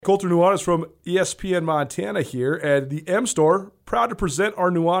Colter Nuanez from ESPN Montana here, and the M Store, proud to present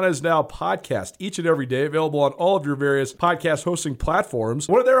our Nuanez Now podcast each and every day, available on all of your various podcast hosting platforms.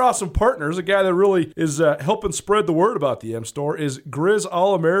 One of their awesome partners, a guy that really is helping spread the word about the M Store, is Griz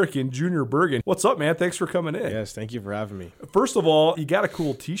All-American Junior Bergen. What's up, man? Thanks for coming in. Yes, thank you for having me. First of all, you got a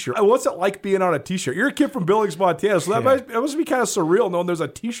cool t-shirt. What's it like being on a t-shirt? You're a kid from Billings, Montana, so that must be kind of surreal knowing there's a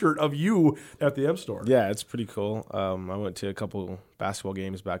t-shirt of you at the M Store. Yeah, it's pretty cool. I went to a couple basketball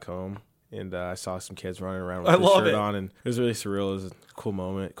games back home, and I saw some kids running around with the shirt on, and it was really surreal. It was a cool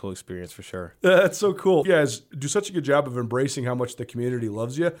moment, cool experience for sure. That's so cool. You guys do such a good job of embracing how much the community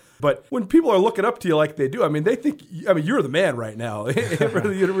loves you. But when people are looking up to you like they do, they think, you're the man right now for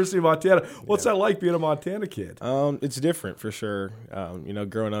the University of Montana. What's that like being a Montana kid? It's different for sure.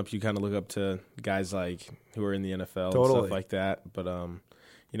 Growing up, you kind of look up to guys like who are in the NFL and stuff like that. But,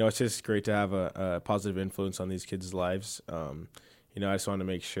 it's just great to have a positive influence on these kids' lives. I just want to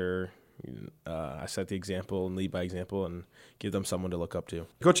make sure I set the example and lead by example and give them someone to look up to.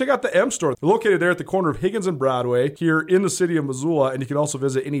 Go check out the M Store. They're located there at the corner of Higgins and Broadway here in the city of Missoula, and you can also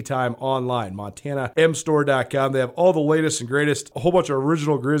visit anytime online, montanamstore.com. They have all the latest and greatest, a whole bunch of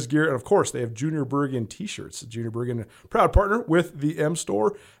original Griz gear, and of course, they have Junior Bergen t-shirts. Junior Bergen, proud partner with the M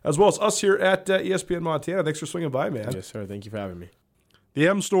Store, as well as us here at ESPN Montana. Thanks for swinging by, man. Yes, sir. Thank you for having me. The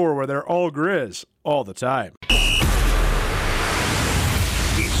M Store, where they're all Griz all the time.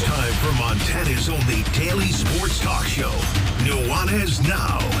 It's time for Montana's only daily sports talk show, Nuanez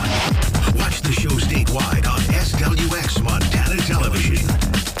Now. Watch the show statewide on SWX Montana Television.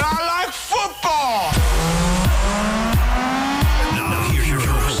 I like football! Now here's your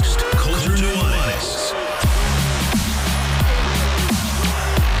host, Colter Nuanez.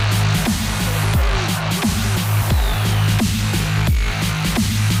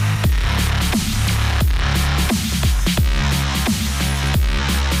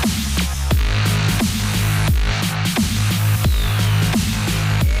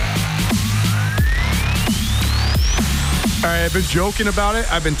 All right, I've been joking about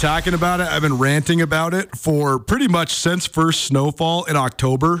it. I've been talking about it. I've been ranting about it for pretty much since first snowfall in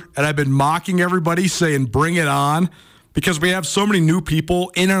October. And I've been mocking everybody, saying, bring it on, because we have so many new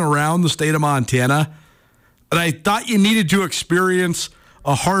people in and around the state of Montana. And I thought you needed to experience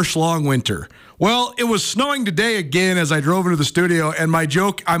a harsh, long winter. Well, it was snowing today again as I drove into the studio, and my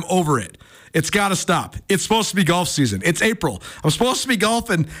joke, I'm over it. It's got to stop. It's supposed to be golf season. It's April. I'm supposed to be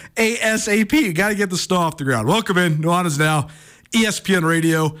golfing ASAP. Got to get the snow off the ground. Welcome in. Nuanez Now, ESPN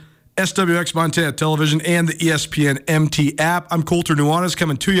Radio, SWX Montana Television, and the ESPN MT app. I'm Colter Nuanez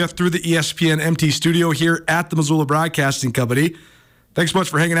coming to you through the ESPN MT studio here at the Missoula Broadcasting Company. Thanks so much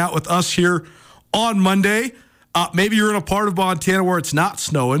for hanging out with us here on Monday. Maybe you're in a part of Montana where it's not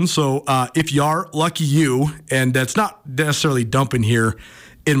snowing, so if you are, lucky you, and it's not necessarily dumping here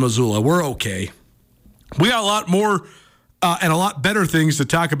in Missoula. We're okay. We got a lot more and a lot better things to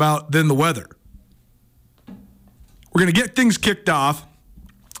talk about than the weather. We're going to get things kicked off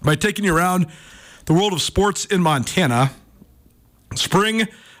by taking you around the world of sports in Montana. Spring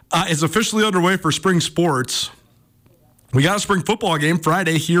is officially underway for spring sports. We got a spring football game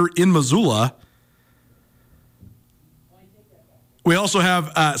Friday here in Missoula. We also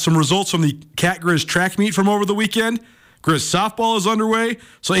have some results from the Cat-Griz track meet from over the weekend. Griz softball is underway,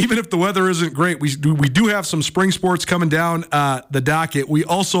 so even if the weather isn't great, we do have some spring sports coming down the docket. We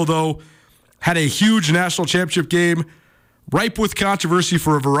also, though, had a huge national championship game ripe with controversy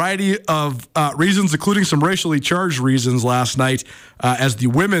for a variety of reasons, including some racially charged reasons last night as the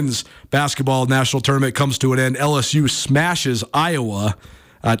women's basketball national tournament comes to an end. LSU smashes Iowa,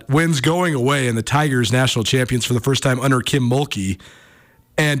 wins going away, and the Tigers national champions for the first time under Kim Mulkey.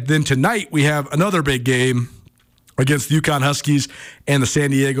 And then tonight we have another big game against the UConn Huskies and the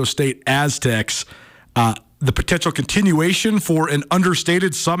San Diego State Aztecs. The potential continuation for an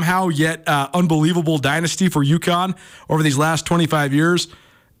understated, somehow yet unbelievable dynasty for UConn over these last 25 years,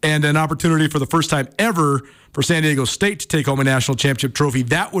 and an opportunity for the first time ever for San Diego State to take home a national championship trophy.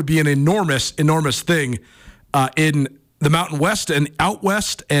 That would be an enormous, enormous thing in the Mountain West and out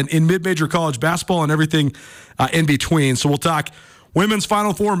west and in mid-major college basketball and everything in between. So we'll talk women's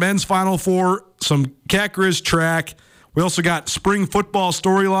Final Four, men's Final Four, some Cat-Griz track. We also got spring football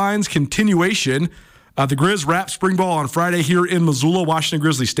storylines, continuation. The Griz wrap spring ball on Friday here in Missoula, Washington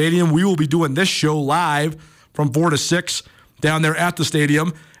Grizzly Stadium. We will be doing this show live from 4 to 6 down there at the stadium.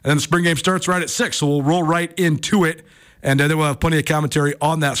 And then the spring game starts right at 6, so we'll roll right into it. And then we'll have plenty of commentary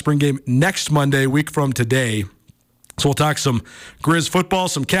on that spring game next Monday, week from today. So we'll talk some Griz football,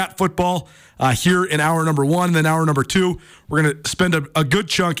 some Cat football here in hour number 1. And then hour number 2, we're going to spend a good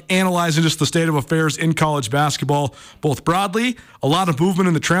chunk analyzing just the state of affairs in college basketball, both broadly, a lot of movement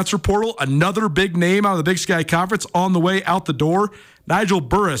in the transfer portal, another big name out of the Big Sky Conference on the way out the door, Nigel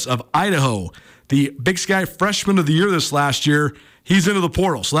Burris of Idaho, the Big Sky Freshman of the Year this last year. He's into the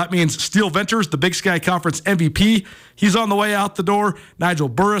portal. So that means Steele Venters, the Big Sky Conference MVP, he's on the way out the door. Nigel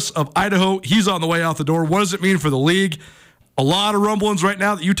Burris of Idaho, he's on the way out the door. What does it mean for the league? A lot of rumblings right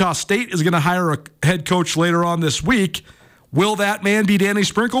now that Utah State is going to hire a head coach later on this week. Will that man be Danny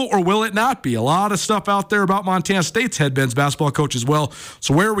Sprinkle or will it not be? A lot of stuff out there about Montana State's head men's basketball coach as well.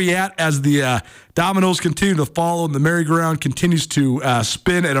 So where are we at as the dominoes continue to fall and the merry-go-round continues to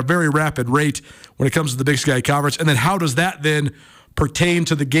spin at a very rapid rate when it comes to the Big Sky Conference? And then how does that then pertain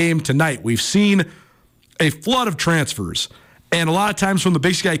to the game tonight? We've seen a flood of transfers, and a lot of times from the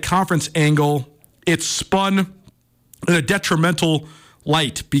Big Sky Conference angle, it's spun in a detrimental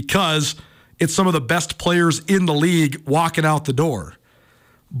light because it's some of the best players in the league walking out the door.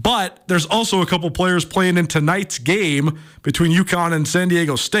 But there's also a couple players playing in tonight's game between UConn and San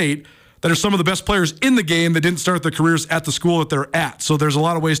Diego State that are some of the best players in the game that didn't start their careers at the school that they're at. So there's a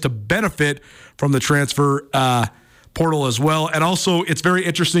lot of ways to benefit from the transfer portal as well. And also, it's very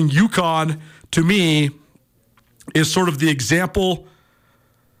interesting. UConn, to me, is sort of the example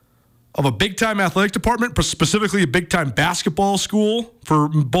of a big-time athletic department, but specifically a big-time basketball school for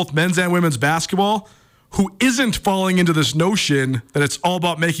both men's and women's basketball, who isn't falling into this notion that it's all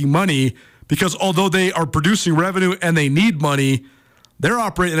about making money, because although they are producing revenue and they need money, they're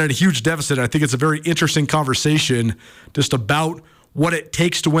operating at a huge deficit. I think it's a very interesting conversation just about what it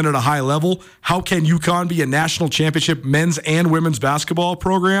takes to win at a high level. How can UConn be a national championship men's and women's basketball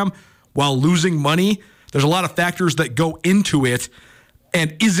program while losing money? There's a lot of factors that go into it.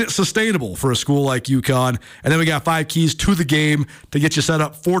 And is it sustainable for a school like UConn? And then we got 5 keys to the game to get you set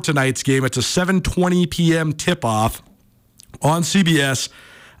up for tonight's game. It's a 7:20 p.m. tip-off on CBS.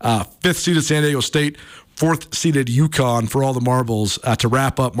 5th-seeded San Diego State, 4th-seeded UConn for all the marbles to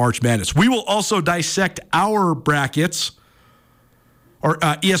wrap up March Madness. We will also dissect our brackets, or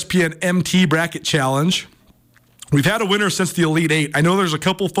ESPN MT Bracket Challenge. We've had a winner since the Elite Eight. I know there's a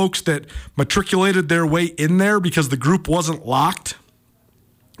couple folks that matriculated their way in there because the group wasn't locked.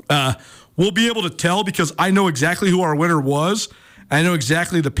 We'll be able to tell because I know exactly who our winner was. I know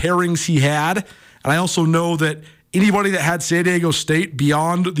exactly the pairings he had. And I also know that anybody that had San Diego State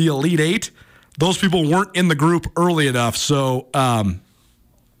beyond the Elite Eight, those people weren't in the group early enough. So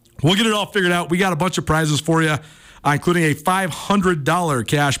we'll get it all figured out. We got a bunch of prizes for you, including a $500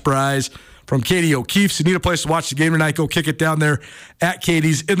 cash prize from Katie O'Keefe's. You need a place to watch the game tonight, go kick it down there at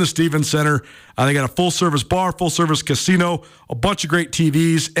Katie's in the Stevens Center. They got a full-service bar, full-service casino, a bunch of great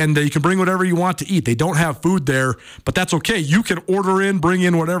TVs, and you can bring whatever you want to eat. They don't have food there, but that's okay. You can order in, bring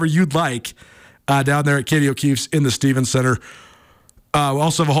in whatever you'd like down there at Katie O'Keefe's in the Stevens Center. We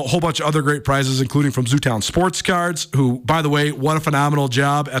also have a whole bunch of other great prizes, including from Zootown Sports Cards, who, by the way, what a phenomenal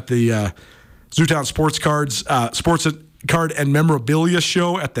job at the Zootown Sports Cards, Sports Card and Memorabilia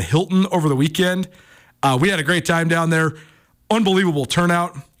show at the Hilton over the weekend. We had a great time down there. Unbelievable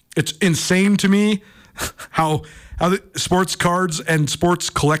turnout. It's insane to me how the sports cards and sports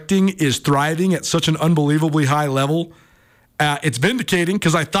collecting is thriving at such an unbelievably high level. It's vindicating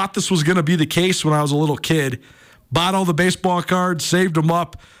because I thought this was going to be the case when I was a little kid. Bought all the baseball cards, saved them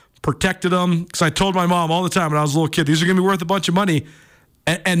up, protected them. Because I told my mom all the time when I was a little kid, these are going to be worth a bunch of money.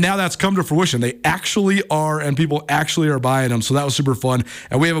 And now that's come to fruition. They actually are, and people actually are buying them. So that was super fun.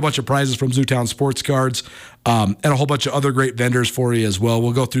 And we have a bunch of prizes from Zootown Sports Cards and a whole bunch of other great vendors for you as well.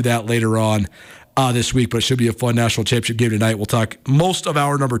 We'll go through that later on this week, but it should be a fun national championship game tonight. We'll talk most of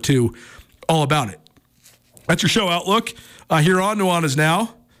hour number 2 all about it. That's your show outlook here on Nuanez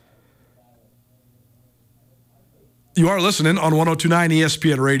Now. You are listening on 102.9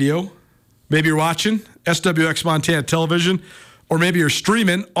 ESPN Radio. Maybe you're watching SWX Montana Television, or maybe you're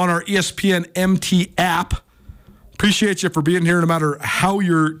streaming on our ESPN MT app. Appreciate you for being here no matter how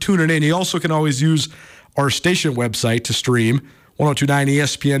you're tuning in. You also can always use our station website to stream,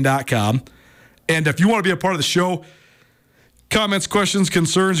 1029ESPN.com. And if you want to be a part of the show, comments, questions,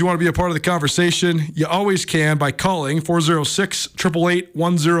 concerns, you want to be a part of the conversation, you always can by calling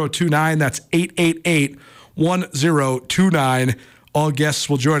 406-888-1029. That's 888-1029. All guests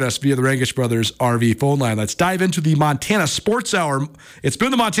will join us via the Rangish Brothers RV phone line. Let's dive into the Montana Sports Hour. It's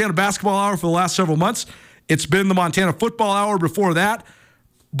been the Montana Basketball Hour for the last several months. It's been the Montana Football Hour before that.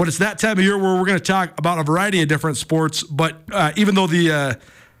 But it's that time of year where we're going to talk about a variety of different sports. But even though the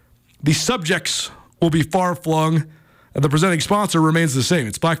subjects will be far-flung, the presenting sponsor remains the same.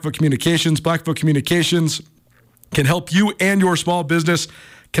 It's Blackfoot Communications. Blackfoot Communications can help you and your small business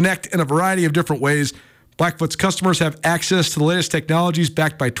connect in a variety of different ways. Blackfoot's customers have access to the latest technologies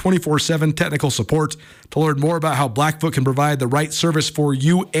backed by 24/7 technical support. To learn more about how Blackfoot can provide the right service for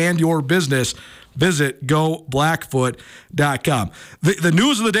you and your business, visit goblackfoot.com. The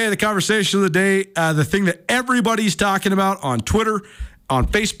news of the day, the conversation of the day, the thing that everybody's talking about on Twitter, on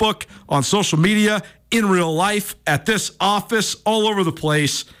Facebook, on social media, in real life, at this office, all over the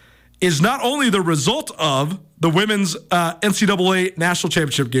place, is not only the result of the women's NCAA national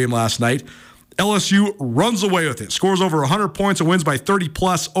championship game last night. LSU runs away with it, scores over 100 points and wins by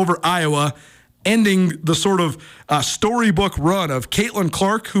 30-plus over Iowa, ending the sort of storybook run of Caitlin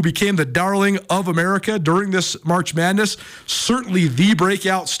Clark, who became the darling of America during this March Madness, certainly the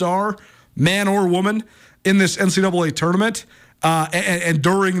breakout star, man or woman, in this NCAA tournament. And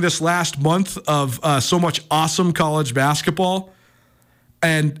during this last month of so much awesome college basketball.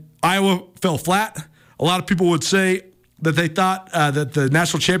 And Iowa fell flat. A lot of people would say that they thought that the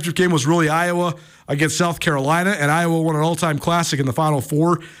national championship game was really Iowa against South Carolina, and Iowa won an all-time classic in the Final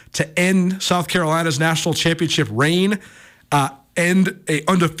Four to end South Carolina's national championship reign, end a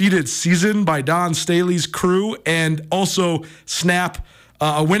undefeated season by Don Staley's crew, and also snap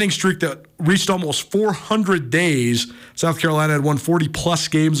a winning streak that reached almost 400 days. South Carolina had won 40-plus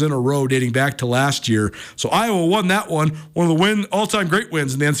games in a row dating back to last year. So Iowa won that one of the all-time great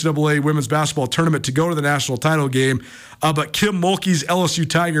wins in the NCAA women's basketball tournament to go to the national title game. But Kim Mulkey's LSU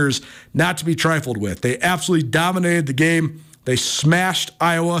Tigers, not to be trifled with. They absolutely dominated the game. They smashed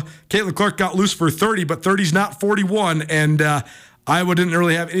Iowa. Caitlin Clark got loose for 30, but 30's not 41, and Iowa didn't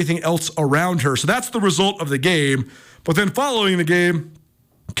really have anything else around her. So that's the result of the game. But then following the game,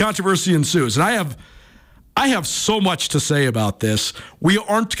 controversy ensues. And I have so much to say about this. We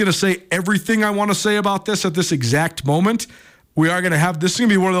aren't going to say everything I want to say about this at this exact moment. We are going to have, this is going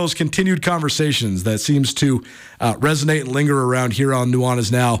to be one of those continued conversations that seems to resonate and linger around here on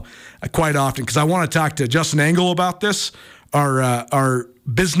Nuanez Now quite often, because I want to talk to Justin Engel about this, our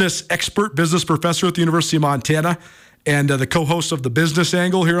business expert, business professor at the University of Montana, and the co-host of the Business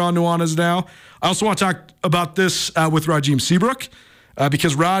Angle here on Nuanez Now. I also want to talk about this with Rajim Seabrook,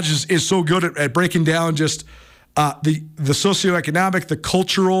 because Raj is so good at breaking down just the socioeconomic, the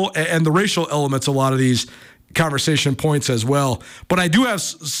cultural, and the racial elements of a lot of these conversation points as well. But I do have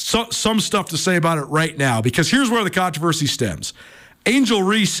some stuff to say about it right now, because here's where the controversy stems. Angel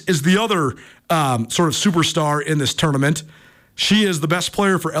Reese is the other sort of superstar in this tournament. She is the best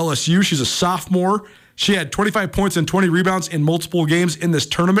player for LSU. She's a sophomore. She had 25 points and 20 rebounds in multiple games in this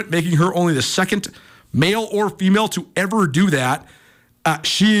tournament, making her only the second male or female to ever do that.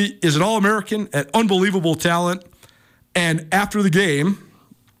 She is an All-American, an unbelievable talent. And after the game,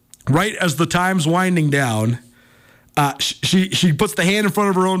 right as the time's winding down, she puts the hand in front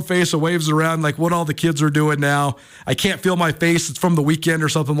of her own face and waves around like what all the kids are doing now. I can't feel my face. It's from the weekend or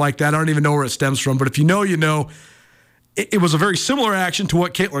something like that. I don't even know where it stems from. But if you know, you know. It was a very similar action to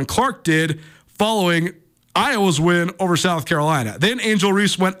what Caitlin Clark did following Iowa's win over South Carolina. Then Angel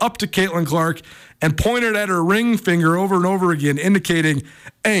Reese went up to Caitlin Clark and pointed at her ring finger over and over again, indicating,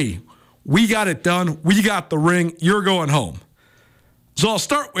 hey, we got it done. We got the ring. You're going home. So I'll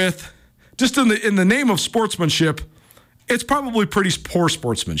start with, just in the name of sportsmanship, it's probably pretty poor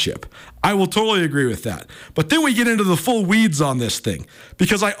sportsmanship. I will totally agree with that. But then we get into the full weeds on this thing,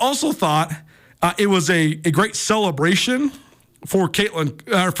 because I also thought it was a great celebration for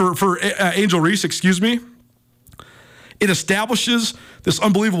Angel Reese, excuse me. It establishes this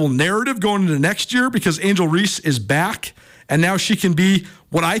unbelievable narrative going into next year, because Angel Reese is back, and now she can be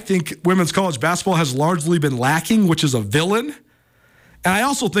what I think women's college basketball has largely been lacking, which is a villain. And I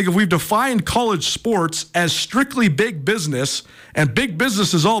also think if we've defined college sports as strictly big business, and big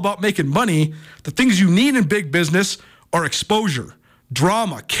business is all about making money, the things you need in big business are exposure,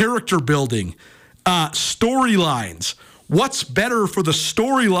 drama, character building, storylines. What's better for the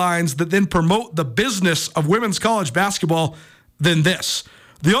storylines that then promote the business of women's college basketball than this?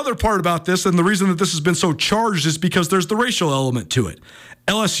 The other part about this, and the reason that this has been so charged, is because there's the racial element to it.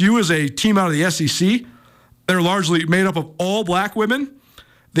 LSU is a team out of the SEC. They're largely made up of all black women.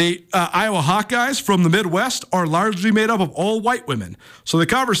 The Iowa Hawkeyes from the Midwest are largely made up of all white women. So the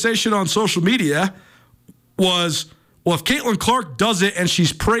conversation on social media was, well, if Caitlin Clark does it and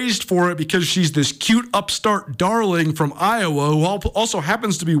she's praised for it because she's this cute upstart darling from Iowa who also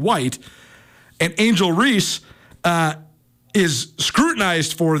happens to be white, and Angel Reese is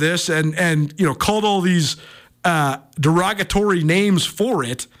scrutinized for this and called all these derogatory names for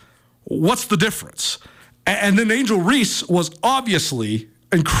it, what's the difference? And then Angel Reese was obviously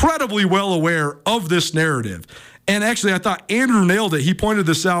incredibly well aware of this narrative. And actually, I thought Andrew nailed it. He pointed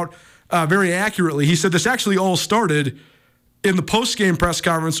this out very accurately. He said this actually all started in the post-game press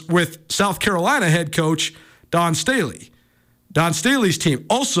conference with South Carolina head coach Dawn Staley. Dawn Staley's team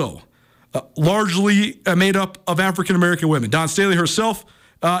also largely made up of African-American women. Dawn Staley herself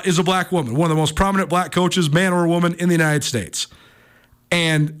is a black woman, one of the most prominent black coaches, man or woman, in the United States.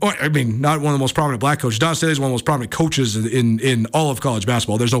 And, not one of the most prominent black coaches. Dawn Staley is one of the most prominent coaches in all of college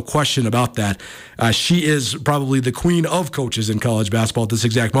basketball. There's no question about that. She is probably the queen of coaches in college basketball at this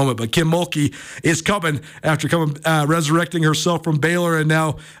exact moment. But Kim Mulkey is coming after resurrecting herself from Baylor and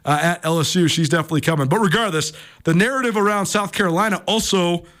now at LSU. She's definitely coming. But regardless, the narrative around South Carolina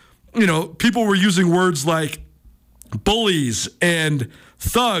also, people were using words like bullies and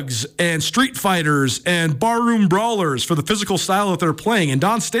thugs and street fighters and barroom brawlers for the physical style that they're playing. And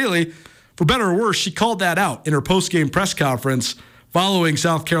Dawn Staley, for better or worse, she called that out in her post-game press conference following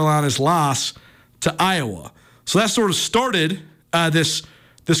South Carolina's loss to Iowa. So that sort of started this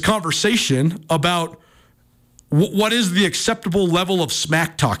conversation about what is the acceptable level of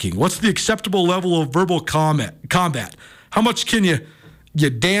smack talking? What's the acceptable level of verbal combat? How much can you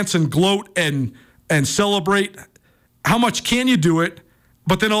dance and gloat and celebrate? How much can you do it?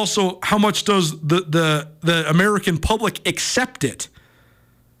 But then also, how much does the American public accept it?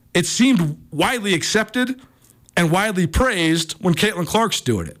 It seemed widely accepted and widely praised when Caitlin Clark's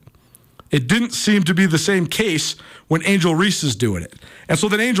doing it. It didn't seem to be the same case when Angel Reese is doing it. And so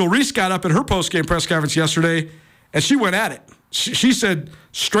then Angel Reese got up at her post-game press conference yesterday, and she went at it. She said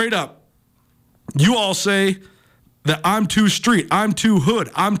straight up, you all say that I'm too street, I'm too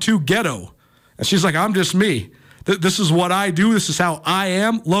hood, I'm too ghetto. And she's like, I'm just me. This is what I do. This is how I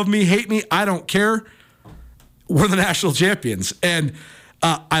am. Love me, hate me, I don't care. We're the national champions. And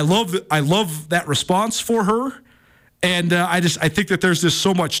I love that response for her. And I think that there's just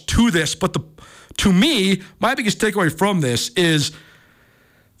so much to this. But to me, my biggest takeaway from this is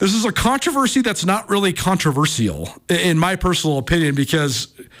a controversy that's not really controversial, in my personal opinion,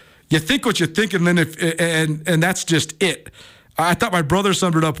 because you think what you think, and then and that's just it. I thought my brother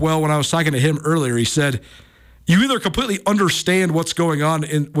summed it up well when I was talking to him earlier. He said, you either completely understand what's going on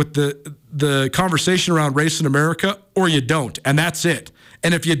with the conversation around race in America, or you don't, and that's it.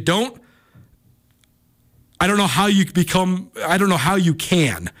 And if you don't, I don't know how you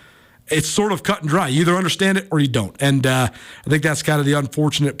can. It's sort of cut and dry. You either understand it or you don't. And I think that's kind of the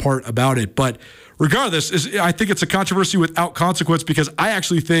unfortunate part about it. But regardless, I think it's a controversy without consequence, because I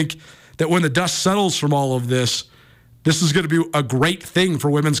actually think that when the dust settles from all of this is going to be a great thing for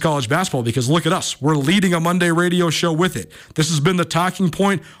women's college basketball, because look at us. We're leading a Monday radio show with it. This has been the talking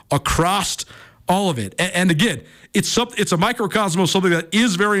point across all of it. And again, it's a microcosm of something that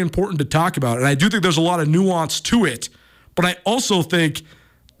is very important to talk about. And I do think there's a lot of nuance to it. But I also think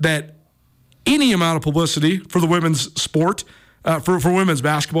that any amount of publicity for the women's sport, for women's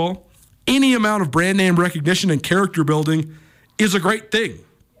basketball, any amount of brand name recognition and character building is a great thing.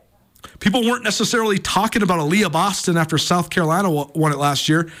 People weren't necessarily talking about Aaliyah Boston after South Carolina won it last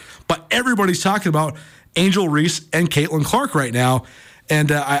year, but everybody's talking about Angel Reese and Caitlin Clark right now.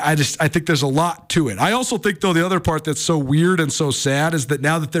 And I think there's a lot to it. I also think, though, the other part that's so weird and so sad is that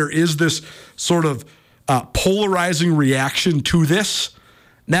now that there is this sort of polarizing reaction to this,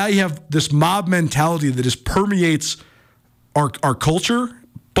 now you have this mob mentality that just permeates our culture,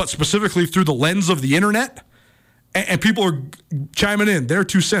 but specifically through the lens of the internet. And people are chiming in their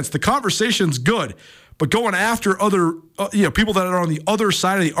 2 cents. The conversation's good, but going after other people that are on the other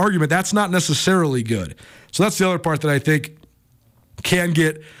side of the argument, that's not necessarily good. So that's the other part that I think can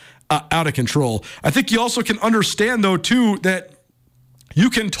get out of control. I think you also can understand, though, too, that you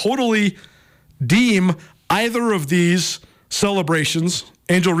can totally deem either of these celebrations,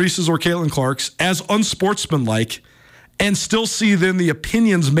 Angel Reese's or Caitlin Clark's, as unsportsmanlike, and still see then the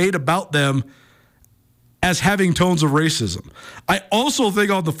opinions made about them as having tones of racism. I also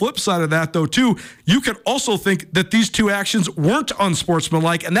think on the flip side of that, though, too, you can also think that these two actions weren't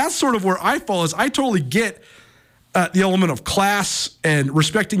unsportsmanlike, and that's sort of where I fall, is I totally get the element of class and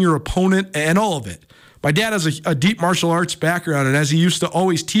respecting your opponent and all of it. My dad has a deep martial arts background, and as he used to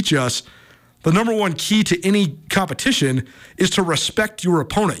always teach us, the number one key to any competition is to respect your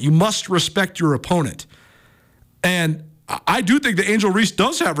opponent. You must respect your opponent. And I do think that Angel Reese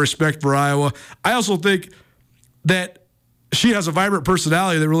does have respect for Iowa. I also think that she has a vibrant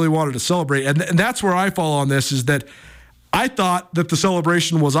personality that really wanted to celebrate. And that's where I fall on this, is that I thought that the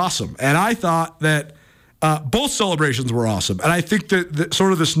celebration was awesome. And I thought that both celebrations were awesome. And I think that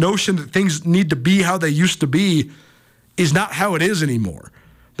sort of this notion that things need to be how they used to be is not how it is anymore.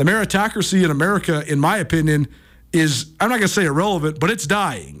 The meritocracy in America, in my opinion, is, I'm not going to say irrelevant, but it's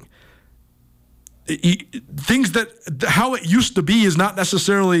dying. things that how it used to be is not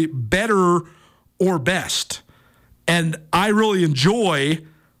necessarily better or best. And I really enjoy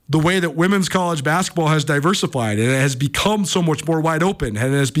the way that women's college basketball has diversified, and it has become so much more wide open,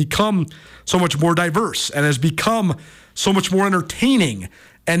 and it has become so much more diverse, and has become so much more entertaining.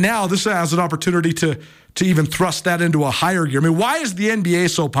 And now this has an opportunity to even thrust that into a higher gear. I mean, why is the NBA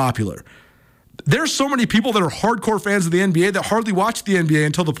so popular? There's so many people that are hardcore fans of the NBA that hardly watch the NBA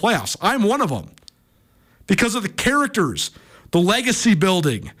until the playoffs. I'm one of them. Because of the characters, the legacy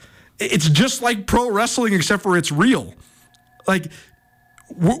building. It's just like pro wrestling, except for it's real. Like,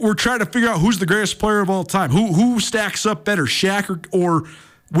 we're trying to figure out who's the greatest player of all time. Who stacks up better, Shaq or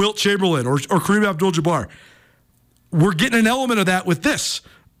Wilt Chamberlain or Kareem Abdul-Jabbar? We're getting an element of that with this.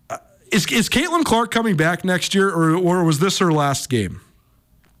 Is Caitlin Clark coming back next year, or was this her last game?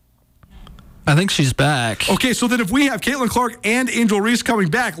 I think she's back. Okay, so then if we have Caitlin Clark and Angel Reese coming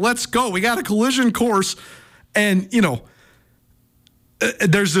back, let's go. We got a collision course, and,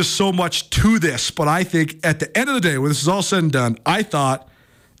 there's just so much to this. But I think at the end of the day, when this is all said and done, I thought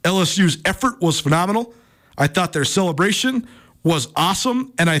LSU's effort was phenomenal. I thought their celebration was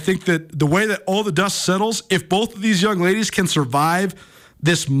awesome, and I think that the way that all the dust settles, if both of these young ladies can survive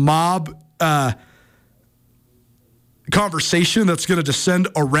this mob conversation that's going to descend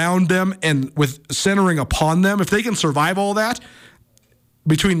around them and with centering upon them, if they can survive all that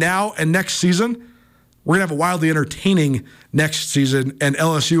between now and next season, we're going to have a wildly entertaining next season, and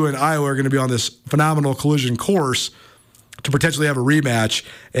LSU and Iowa are going to be on this phenomenal collision course to potentially have a rematch.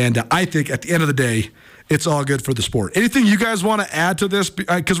 And I think at the end of the day, it's all good for the sport. Anything you guys want to add to this?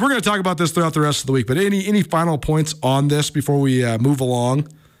 Because we're going to talk about this throughout the rest of the week, but any final points on this before we move along?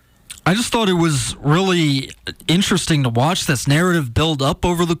 I just thought it was really interesting to watch this narrative build up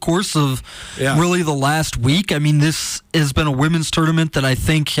over the course of really the last week. I mean, this has been a women's tournament that I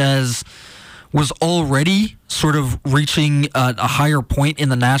think was already sort of reaching a higher point in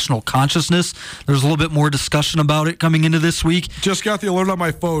the national consciousness. There's a little bit more discussion about it coming into this week. Just got the alert on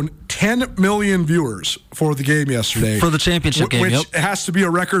my phone. 10 million viewers for the game yesterday. For the championship game, which has to be a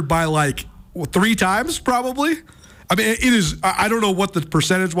record by 3 times probably. I mean, it is. I don't know what the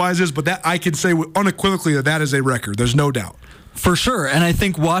percentage-wise is, but that I can say unequivocally that is a record. There's no doubt. For sure. And I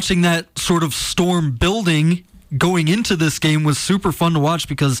think watching that sort of storm building going into this game was super fun to watch,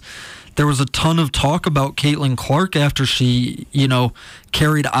 because there was a ton of talk about Caitlin Clark after she,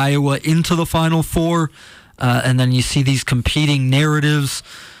 carried Iowa into the Final Four. And then you see these competing narratives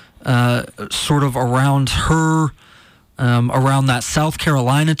sort of around her, around that South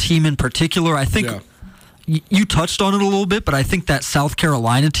Carolina team in particular. I think you touched on it a little bit, but I think that South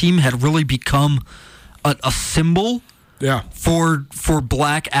Carolina team had really become a symbol for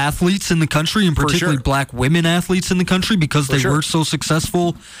black athletes in the country, and particularly black women athletes in the country, because they were so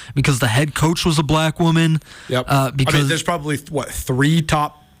successful, because the head coach was a black woman. Yep. Because there's probably 3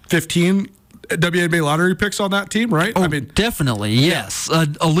 top 15 WNBA lottery picks on that team, right? Oh, definitely, yes.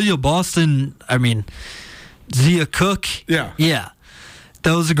 Aaliyah Boston, Zia Cook. Yeah.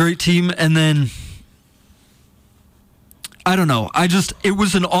 That was a great team. And then, I don't know. It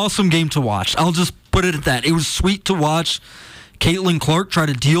was an awesome game to watch. I'll just put it at that. It was sweet to watch Caitlin Clark try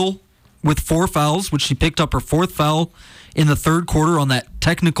to deal with 4 fouls, which she picked up her 4th foul in the 3rd quarter on that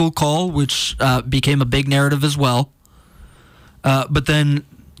technical call, which became a big narrative as well. But then,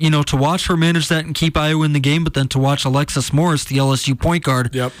 to watch her manage that and keep Iowa in the game, but then to watch Alexis Morris, the LSU point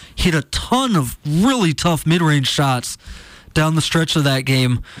guard, hit a ton of really tough mid-range shots down the stretch of that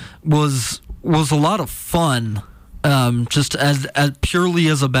game was a lot of fun. Just as purely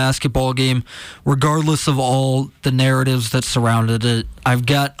as a basketball game, regardless of all the narratives that surrounded it. I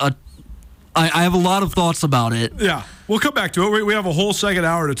have a lot of thoughts about it. Yeah, we'll come back to it. We have a whole second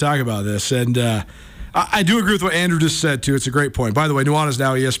hour to talk about this, and I do agree with what Andrew just said, too. It's a great point. By the way, Nuanez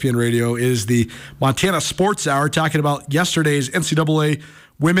Now, ESPN Radio, is the Montana Sports Hour, talking about yesterday's NCAA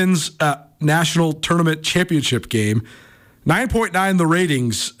Women's National Tournament Championship game. 9.9 the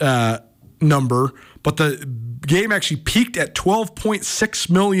ratings number, but the game actually peaked at 12.6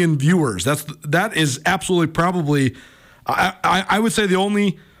 million viewers. That is absolutely probably, I would say, the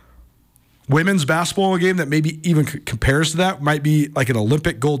only women's basketball game that maybe even compares to that. Might be like an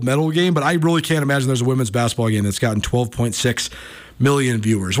Olympic gold medal game, but I really can't imagine there's a women's basketball game that's gotten 12.6 million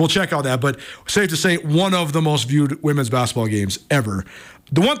viewers. We'll check out that, but safe to say, one of the most viewed women's basketball games ever.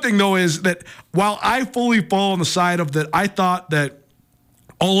 The one thing, though, is that while I fully fall on the side of that, I thought that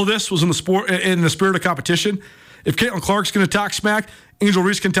all of this was in the spirit of competition. If Caitlin Clark's going to talk smack, Angel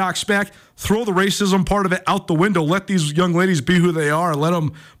Reese can talk smack. Throw the racism part of it out the window. Let these young ladies be who they are. Let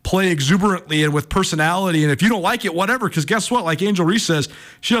them play exuberantly and with personality. And if you don't like it, whatever, because guess what? Like Angel Reese says,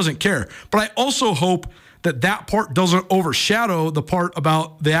 she doesn't care. But I also hope that part doesn't overshadow the part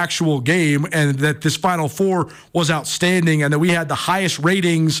about the actual game and that this Final Four was outstanding and that we had the highest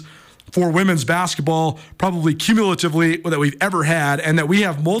ratings for women's basketball, probably cumulatively, that we've ever had, and that we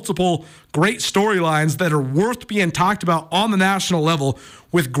have multiple great storylines that are worth being talked about on the national level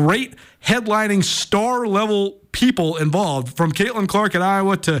with great headlining star-level people involved, from Caitlin Clark at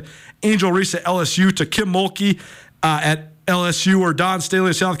Iowa to Angel Reese at LSU to Kim Mulkey at LSU or Dawn Staley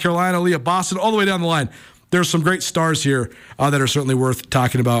at South Carolina, Leah Boston, all the way down the line. There's some great stars here that are certainly worth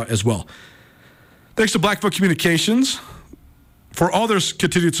talking about as well. Thanks to Blackfoot Communications for all their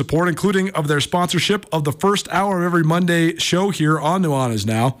continued support, including of their sponsorship of the first hour of every Monday show here on Nuanez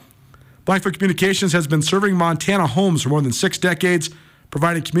Now. Blackfoot Communications has been serving Montana homes for more than 6 decades,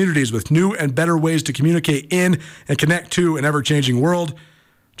 providing communities with new and better ways to communicate in and connect to an ever-changing world.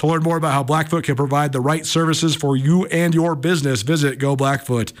 To learn more about how Blackfoot can provide the right services for you and your business, visit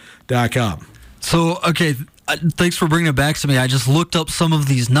goblackfoot.com. So, okay, thanks for bringing it back to me. I just looked up some of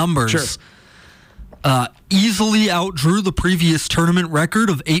these numbers. Sure. Easily outdrew the previous tournament record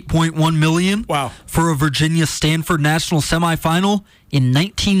of $8.1 million. Wow. For a Virginia-Stanford national semifinal in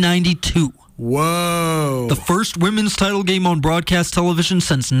 1992. Whoa. The first women's title game on broadcast television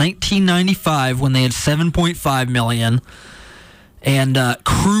since 1995 when they had $7.5 million. And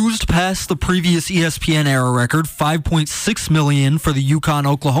cruised past the previous ESPN era record, $5.6 million for the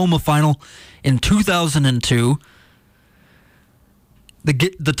UConn-Oklahoma final in 2002.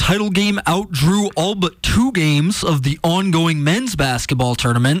 The title game outdrew all but 2 games of the ongoing men's basketball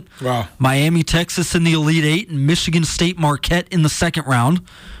tournament. Wow. Miami, Texas in the Elite Eight and Michigan State Marquette in the second round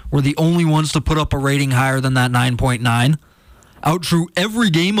were the only ones to put up a rating higher than that 9.9. Outdrew every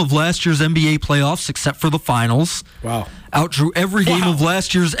game of last year's NBA playoffs except for the finals. Wow. Outdrew every game of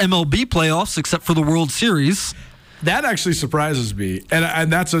last year's MLB playoffs except for the World Series. That actually surprises me,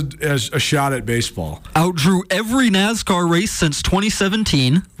 and that's a shot at baseball. Outdrew every NASCAR race since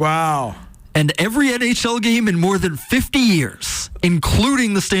 2017. Wow. And every NHL game in more than 50 years,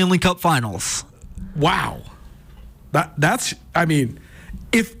 including the Stanley Cup Finals. Wow. That's and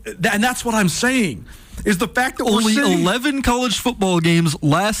that's what I'm saying, is the fact that only 11 college football games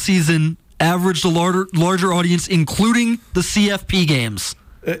last season averaged a larger audience, including the CFP games.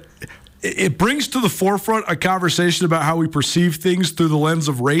 It brings to the forefront a conversation about how we perceive things through the lens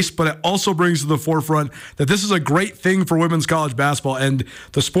of race, but it also brings to the forefront that this is a great thing for women's college basketball, and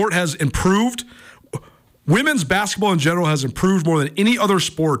the sport has improved. Women's basketball in general has improved more than any other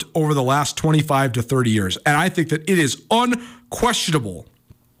sport over the last 25 to 30 years, and I think that it is unquestionable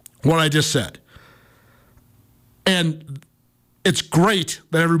what I just said. And it's great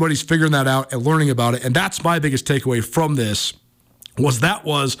that everybody's figuring that out and learning about it, and that's my biggest takeaway from this, was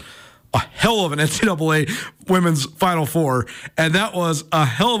a hell of an NCAA women's Final Four, and that was a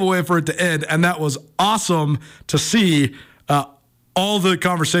hell of a way for it to end, and that was awesome to see all the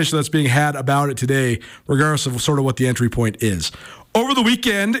conversation that's being had about it today, regardless of sort of what the entry point is. Over the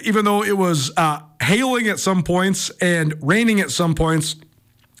weekend, even though it was hailing at some points and raining at some points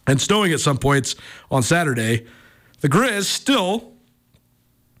and snowing at some points on Saturday, the Grizz still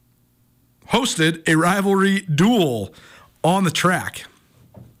hosted a rivalry duel on the track.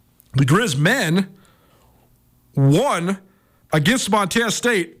 The Grizz men won against Montana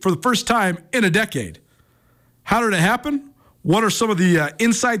State for the first time in a decade. How did it happen? What are some of the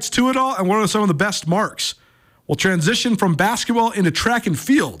insights to it all, and what are some of the best marks? We'll transition from basketball into track and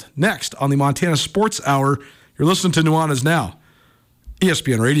field next on the Montana Sports Hour. You're listening to Nuanez Now,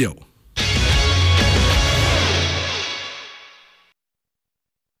 ESPN Radio.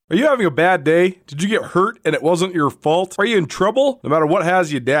 Are you having a bad day? Did you get hurt and it wasn't your fault? Are you in trouble? No matter what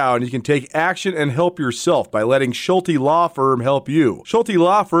has you down, you can take action and help yourself by letting Schulte Law Firm help you. Schulte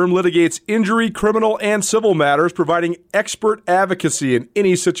Law Firm litigates injury, criminal, and civil matters, providing expert advocacy in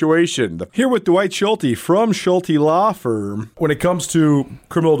any situation. Here with Dwight Schulte from Schulte Law Firm. When it comes to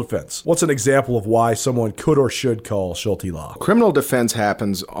criminal defense, what's an example of why someone could or should call Schulte Law? Criminal defense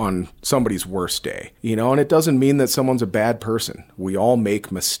happens on somebody's worst day, and it doesn't mean that someone's a bad person. We all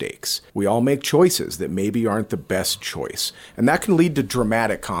make mistakes. We all make choices that maybe aren't the best choice, and that can lead to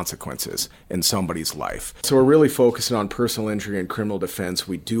dramatic consequences. in somebody's life. So we're really focusing on personal injury and criminal defense.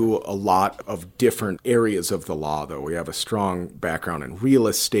 We do a lot of different areas of the law, though. We have a strong background in real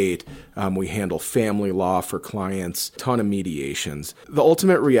estate. We handle family law for clients, a ton of mediations. The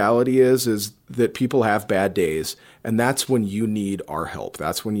ultimate reality is that people have bad days, and that's when you need our help.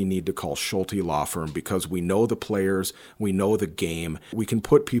 That's when you need to call Schulte Law Firm, because we know the players, we know the game. We can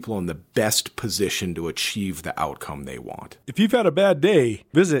put people in the best position to achieve the outcome they want. If you've had a bad day,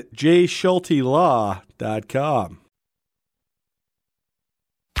 visit jschultelaw.com.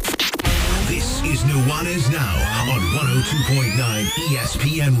 This is Nuanez Now on 102.9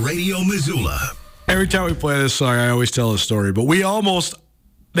 ESPN Radio Missoula. Every time we play this song, I always tell a story, but we almost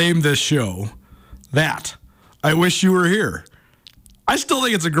named this show That. I Wish You Were Here. I still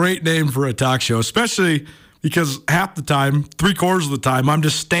think it's a great name for a talk show, especially because half the time, 3/4 of the time, I'm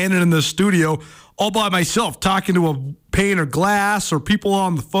just standing in the studio all by myself talking to a pane of glass or people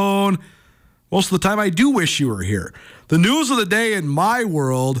on the phone. Most of the time, I do wish you were here. The news of the day in my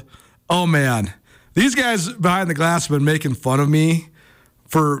world, oh man, these guys behind the glass have been making fun of me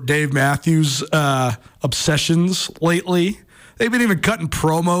for Dave Matthews' obsessions lately. They've been even cutting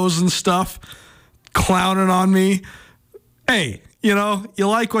promos and stuff, clowning on me. Hey, you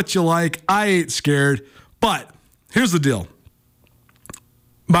like what you like. I ain't scared. But here's the deal.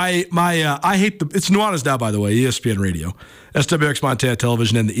 I hate it's Nuanez Now, by the way, ESPN Radio, SWX Montana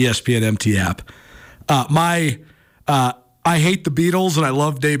Television, and the ESPN MT app. I hate the Beatles and I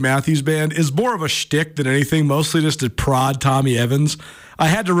love Dave Matthews Band is more of a shtick than anything, mostly just to prod Tommy Evans. I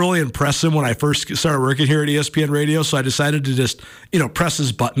had to really impress him when I first started working here at ESPN Radio, so I decided to just, press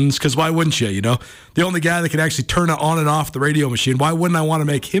his buttons, because why wouldn't you, The only guy that can actually turn it on and off the radio machine, why wouldn't I want to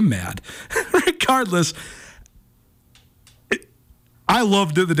make him mad? Regardless, I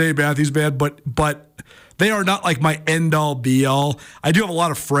loved the Dave Matthews Band, but they are not like my end-all, be-all. I do have a lot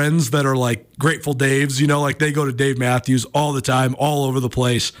of friends that are like Grateful Daves, like they go to Dave Matthews all the time, all over the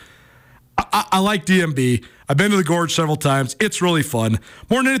place. I like DMB. I've been to the Gorge several times. It's really fun.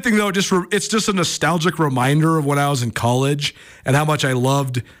 More than anything, though, it's just a nostalgic reminder of when I was in college and how much I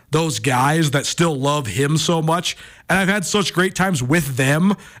loved those guys that still love him so much. And I've had such great times with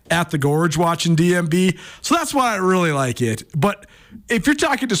them at the Gorge watching DMB. So that's why I really like it. But if you're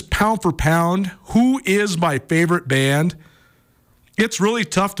talking just pound for pound, who is my favorite band? It's really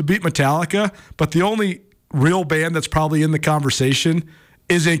tough to beat Metallica, but the only real band that's probably in the conversation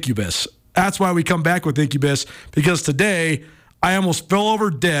is Incubus. That's why we come back with Incubus, because today I almost fell over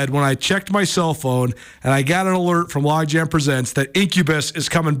dead when I checked my cell phone and I got an alert from Logjam Presents that Incubus is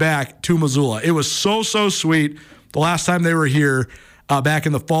coming back to Missoula. It was so sweet the last time they were here back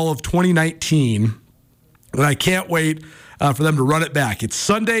in the fall of 2019, and I can't wait for them to run it back. It's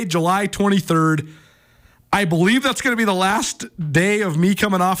Sunday, July 23rd. I believe that's going to be the last day of me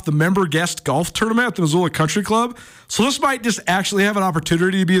coming off the member guest golf tournament at the Missoula Country Club. So this might just actually have an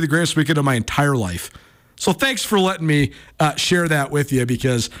opportunity to be the greatest weekend of my entire life. So thanks for letting me share that with you,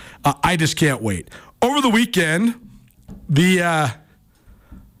 because I just can't wait. Over the weekend, the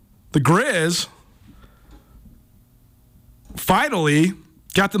Grizz finally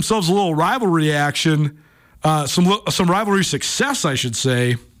got themselves a little rivalry action, some rivalry success, I should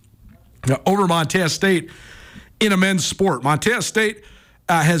say, over Montana State in a men's sport. Montana State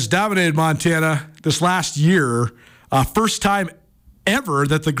has dominated Montana this last year. First time ever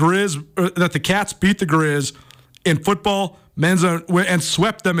that the Cats beat the Grizz in football, and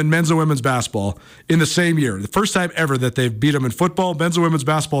swept them in men's and women's basketball in the same year. The first time ever that they've beat them in football, men's and women's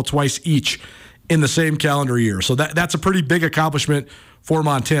basketball twice each in the same calendar year. So that's a pretty big accomplishment for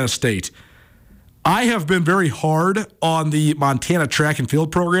Montana State. I have been very hard on the Montana track and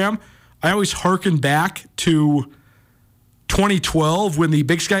field program. I always hearken back to 2012 when the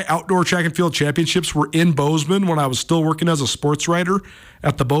Big Sky Outdoor Track and Field Championships were in Bozeman, when I was still working as a sports writer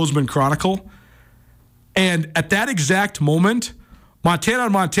at the Bozeman Chronicle. And at that exact moment, Montana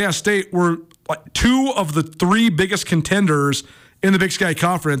and Montana State were like two of the three biggest contenders in the Big Sky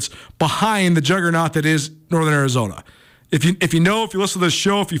Conference, behind the juggernaut that is Northern Arizona. If you listen to this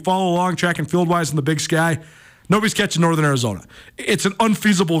show, if you follow along track and field wise in the Big Sky, nobody's catching Northern Arizona. It's an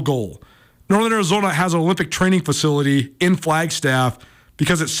unfeasible goal. Northern Arizona has an Olympic training facility in Flagstaff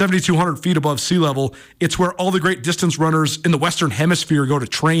because it's 7,200 feet above sea level. It's where all the great distance runners in the Western Hemisphere go to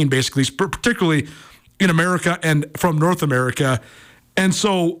train, basically, particularly in America and from North America. And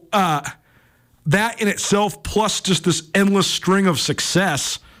so that in itself, plus just this endless string of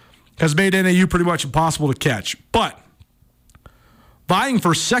success, has made NAU pretty much impossible to catch. But vying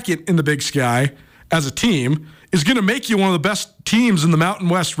for second in the Big Sky as a team is going to make you one of the best teams in the Mountain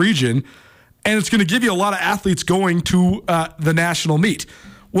West region, and it's going to give you a lot of athletes going to the national meet.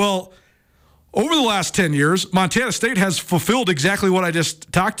 Well, Over the last 10 years, Montana State has fulfilled exactly what I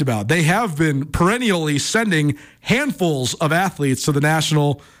just talked about. They have been perennially sending handfuls of athletes to the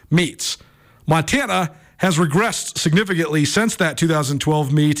national meets. Montana has regressed significantly since that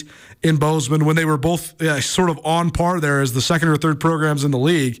 2012 meet in Bozeman when they were both sort of on par there as the second or third programs in the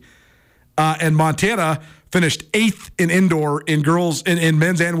league. And Montana finished 8th in indoor in girls in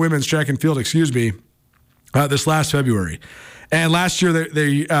men's and women's track and field, this last February. And last year,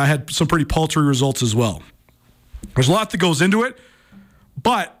 they had some pretty paltry results as well. There's a lot that goes into it,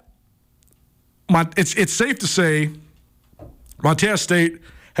 but it's safe to say Montana State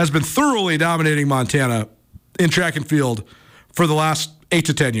has been thoroughly dominating Montana in track and field for the last 8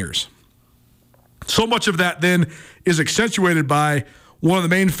 to 10 years. So much of that then is accentuated by one of the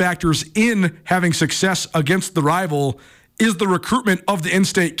main factors in having success against the rival is the recruitment of the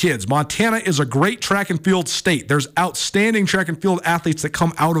in-state kids. Montana is a great track and field state. There's outstanding track and field athletes that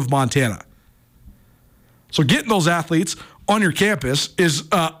come out of Montana. So getting those athletes on your campus is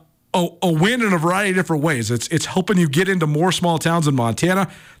a win in a variety of different ways. It's helping you get into more small towns in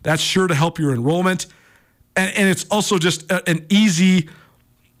Montana. That's sure to help your enrollment. And it's also just an easy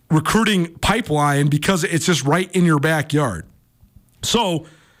recruiting pipeline because it's just right in your backyard. So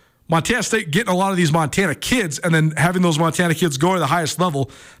Montana State getting a lot of these Montana kids and then having those Montana kids go to the highest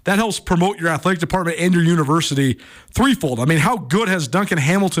level, that helps promote your athletic department and your university threefold. I mean, how good has Duncan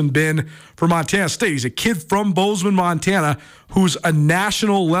Hamilton been for Montana State? He's a kid from Bozeman, Montana, who's a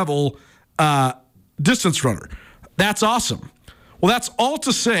national level distance runner. That's awesome. Well, that's all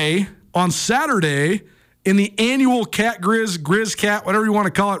to say on Saturday in the annual Cat-Griz, Griz-Cat, whatever you want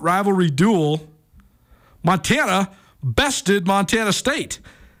to call it, rivalry duel, Montana bested Montana State.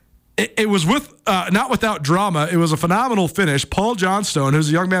 It was not without drama. It was a phenomenal finish. Paul Johnstone, who's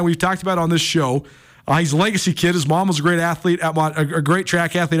a young man we've talked about on this show, he's a legacy kid. His mom was a great athlete a great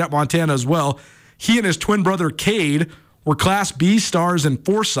track athlete at Montana as well. He and his twin brother Cade were Class B stars in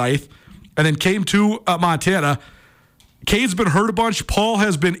Forsyth, and then came to Montana. Cade's been hurt a bunch. Paul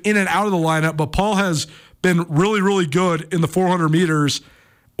has been in and out of the lineup, but Paul has been really, really good in the 400 meters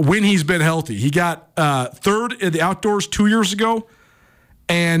when he's been healthy. He got third in the outdoors 2 years ago.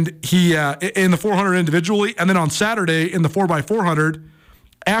 And he in the 400 individually, and then on Saturday in the 4x400,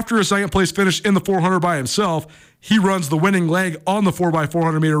 after a second place finish in the 400 by himself, he runs the winning leg on the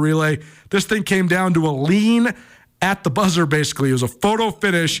 4x400 meter relay. This thing came down to a lean at the buzzer, basically. It was a photo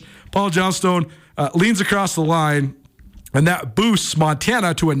finish. Paul Johnstone leans across the line, and that boosts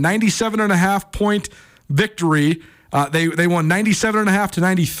Montana to a 97.5 point victory. They won 97.5 to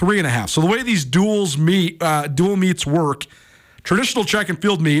 93.5. So the way these dual meets work. Traditional track and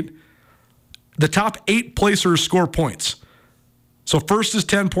field meet, the top 8 placers score points. So first is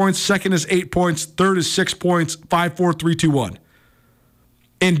 10 points, second is 8 points, third is 6 points, 5, 4, 3, 2, 1.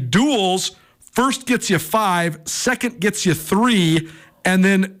 In duels, first gets you 5, second gets you 3, and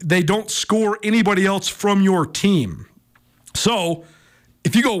then they don't score anybody else from your team. So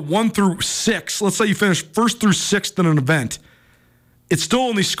if you go 1 through 6, let's say you finish first through 6th in an event, it still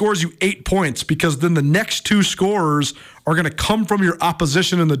only scores you 8 points because then the next 2 scorers are going to come from your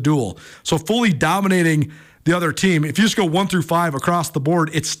opposition in the duel. So fully dominating the other team. If you just go 1 through 5 across the board,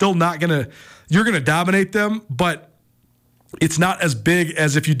 it's still not going to, you're going to dominate them, but it's not as big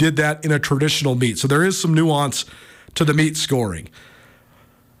as if you did that in a traditional meet. So there is some nuance to the meet scoring.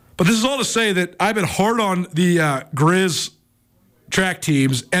 But this is all to say that I've been hard on the Griz track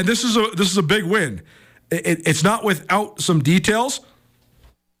teams, and this is a big win. It's not without some details.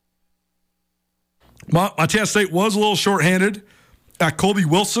 Montana State was a little shorthanded. Colby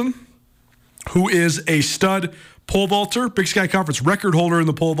Wilson, who is a stud pole vaulter, Big Sky Conference record holder in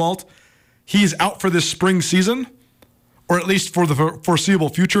the pole vault, he is out for this spring season, or at least for the foreseeable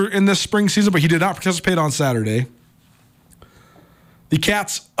future in this spring season, but he did not participate on Saturday. The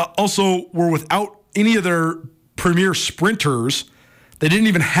Cats also were without any of their premier sprinters. They didn't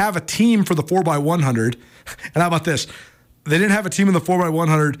even have a team for the 4x100. And how about this? They didn't have a team in the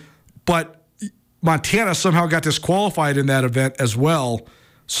 4x100, but Montana somehow got disqualified in that event as well.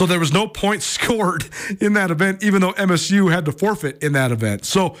 So there was no points scored in that event, even though MSU had to forfeit in that event.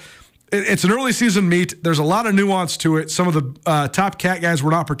 So it's an early season meet. There's a lot of nuance to it. Some of the top Cat guys were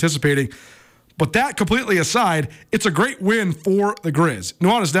not participating. But that completely aside, it's a great win for the Griz.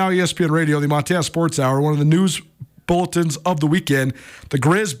 Nuanez Now, ESPN Radio, the Montana Sports Hour, one of the news bulletins of the weekend. The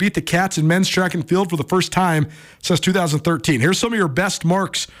Griz beat the Cats in men's track and field for the first time since 2013. Here's some of your best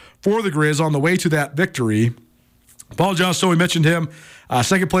marks for the Griz on the way to that victory. Paul Johnstone, we mentioned him,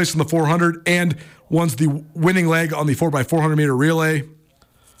 second place in the 400 and wins the winning leg on the 4x400 meter relay.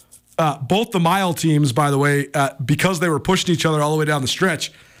 Both the mile teams, by the way, because they were pushing each other all the way down the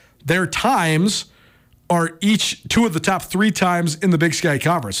stretch, their times are each two of the top 3 times in the Big Sky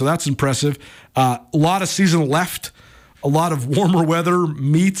Conference. So that's impressive. A lot of season left, a lot of warmer weather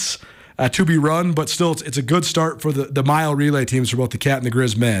meets to be run, but still it's a good start for the mile relay teams for both the Cat and the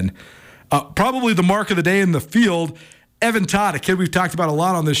Griz men. Probably the mark of the day in the field, Evan Todd, a kid we've talked about a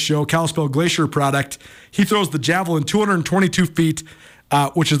lot on this show, Kalispell Glacier product. He throws the javelin 222 feet,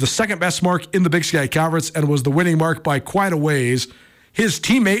 which is the second best mark in the Big Sky Conference and was the winning mark by quite a ways. His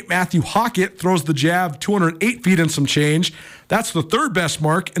teammate, Matthew Hockett, throws the jav 208 feet and some change. That's the third best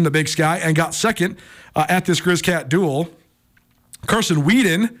mark in the Big Sky and got second at this Griz-Cat duel. Carson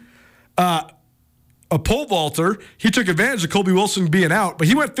Whedon, a pole vaulter, he took advantage of Colby Wilson being out, but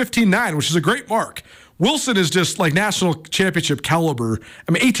he went 15.9, which is a great mark. Wilson is just like national championship caliber.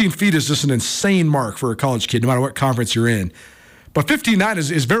 I mean, 18 feet is just an insane mark for a college kid, no matter what conference you're in. But 15.9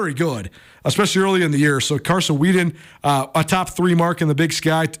 is very good, especially early in the year. So Carson Whedon, a top 3 mark in the Big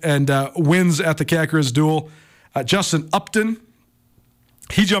Sky, and wins at the Cat-Griz duel. Justin Upton,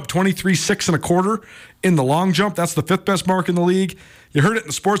 he jumped 23.6 1/4 in the long jump. That's the 5th best mark in the league. You heard it in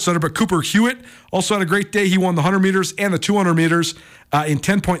the Sports Center, but Cooper Hewitt also had a great day. He won the 100 meters and the 200 meters in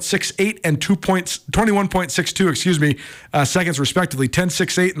 10.68 and 21.62, seconds respectively.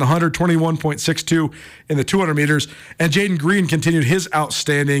 10.68 in the 100, 21.62 in the 200 meters. And Jaden Green continued his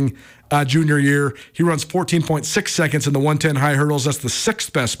outstanding junior year. He runs 14.6 seconds in the 110 high hurdles. That's the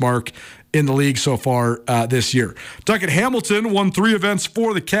 6th best mark in the league so far this year. Duncan Hamilton won 3 events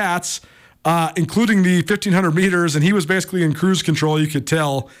for the Cats, including the 1,500 meters, and he was basically in cruise control, you could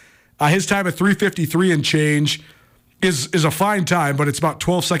tell. His time at 3:53 and change is a fine time, but it's about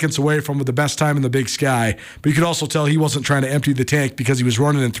 12 seconds away from the best time in the Big Sky. But you could also tell he wasn't trying to empty the tank because he was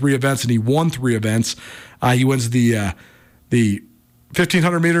running in 3 events, and he won 3 events. He wins the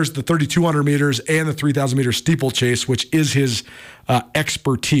 1,500 meters, the 3,200 meters, and the 3,000-meter steeplechase, which is his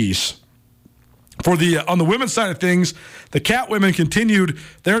expertise. On the women's side of things, the Cat women continued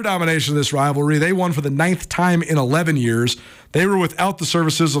their domination of this rivalry. They won for the 9th time in 11 years. They were without the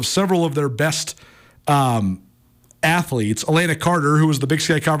services of several of their best athletes. Elena Carter, who was the Big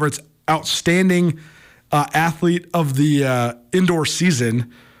Sky Conference outstanding athlete of the indoor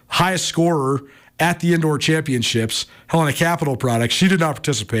season, highest scorer at the indoor championships. Helena Capital product, she did not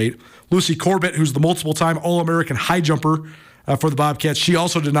participate. Lucy Corbett, who's the multiple-time All-American high jumper for the Bobcats, she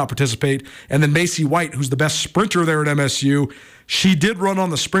also did not participate. And then Macy White, who's the best sprinter there at MSU, she did run on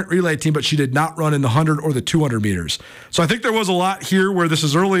the sprint relay team, but she did not run in the 100 or the 200 meters. So I think there was a lot here where this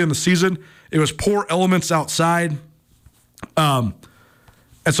is early in the season. It was poor elements outside. And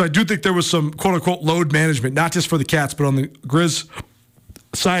so I do think there was some quote-unquote load management, not just for the Cats, but on the Griz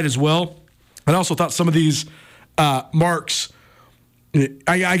side as well. I also thought some of these marks,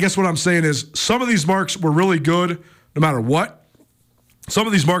 I guess what I'm saying is some of these marks were really good no matter what. Some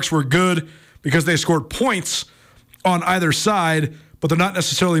of these marks were good because they scored points on either side, but they're not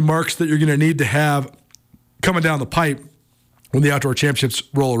necessarily marks that you're going to need to have coming down the pipe when the outdoor championships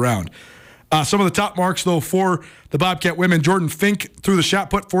roll around. Some of the top marks, though, for the Bobcat women, Jordan Fink threw the shot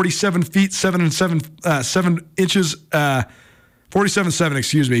put 47 feet, 7 inches,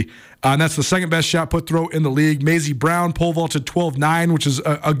 47.7, and that's the second best shot put throw in the league. Maisie Brown pole vaulted 12.9, which is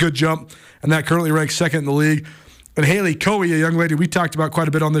a good jump, and that currently ranks second in the league. And Haley Coe, a young lady we talked about quite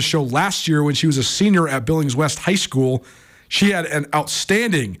a bit on this show last year when she was a senior at Billings West High School, she had an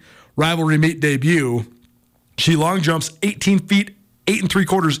outstanding rivalry meet debut. She long jumps 18 feet, 8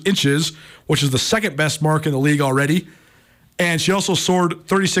 3/4 inches, which is the second best mark in the league already. And she also soared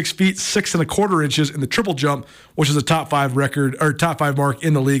 36 feet, 6 1/4 inches in the triple jump, which is a top 5 record or top 5 mark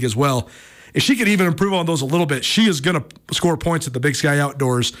in the league as well. If she could even improve on those a little bit, she is going to score points at the Big Sky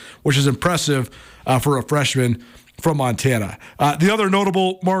Outdoors, which is impressive for a freshman from Montana. The other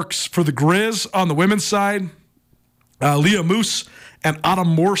notable marks for the Griz on the women's side, Leah Moose and Autumn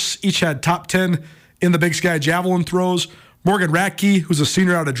Morse each had top 10 in the Big Sky javelin throws. Morgan Ratke, who's a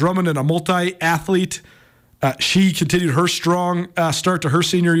senior out of Drummond and a multi-athlete, she continued her strong start to her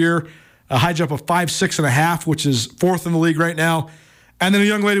senior year, a high jump of 5.6 1/2, which is 4th in the league right now. And then a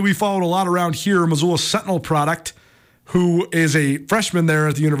young lady we followed a lot around here, Missoula Sentinel product, who is a freshman there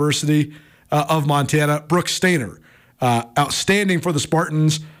at the University of Montana, Brooke Stainer. Outstanding for the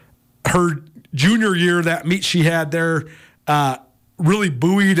Spartans. Her junior year, that meet she had there, really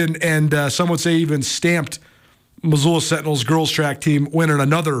buoyed and some would say even stamped Missoula Sentinel's girls track team, winning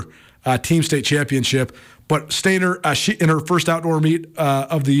another team state championship. But Stainer, she in her first outdoor meet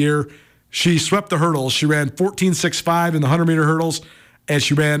of the year, she swept the hurdles. She ran 14.65 in the 100-meter hurdles, and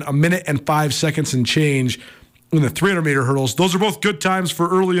she ran 1 minute and 5 seconds and change in the 300-meter hurdles. Those are both good times for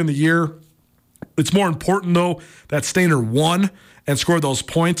early in the year. It's more important, though, that Stainer won and scored those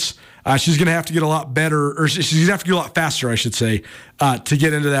points. She's going to have to get a lot better, or she's going to have to get a lot faster, I should say, to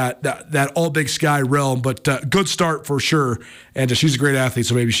get into that all Big Sky realm. But good start for sure. And she's a great athlete,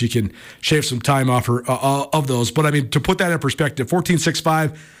 so maybe she can shave some time off her of those. But, I mean, to put that in perspective,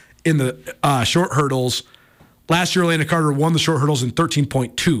 14.65 in the short hurdles. Last year, Elena Carter won the short hurdles in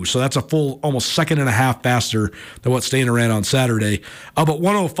 13.2, so that's a full almost second and a half faster than what Stainer ran on Saturday. But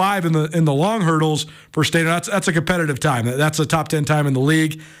 105 in the long hurdles for Stainer, that's a competitive time. That's a top 10 time in the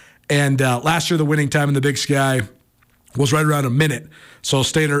league. And last year, the winning time in the Big Sky was right around a minute. So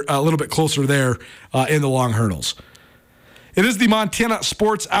Stainer a little bit closer there in the long hurdles. It is the Montana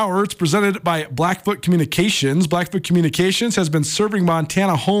Sports Hour. It's presented by Blackfoot Communications. Blackfoot Communications has been serving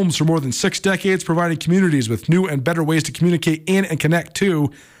Montana homes for more than 6 decades, providing communities with new and better ways to communicate in and connect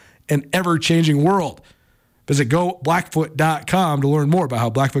to an ever-changing world. Visit goblackfoot.com to learn more about how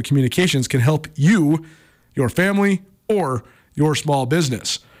Blackfoot Communications can help you, your family, or your small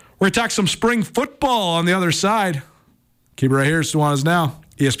business. We're going to talk some spring football on the other side. Keep it right here. It's Nuanez Now,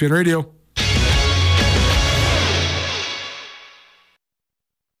 ESPN Radio.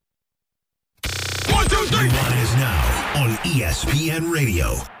 Nuanez Now on ESPN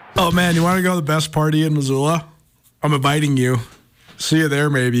Radio. Oh, man, you want to go to the best party in Missoula? I'm inviting you. See you there,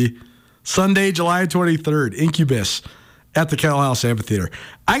 maybe. Sunday, July 23rd, Incubus at the Kettle House Amphitheater.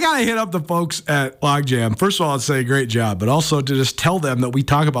 I got to hit up the folks at Logjam. First of all, I'd say great job, but also to just tell them that we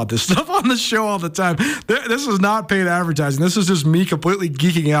talk about this stuff on the show all the time. This is not paid advertising. This is just me completely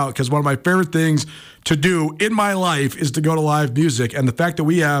geeking out because one of my favorite things to do in my life is to go to live music. And the fact that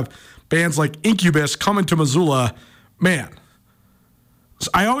we have bands like Incubus coming to Missoula, man.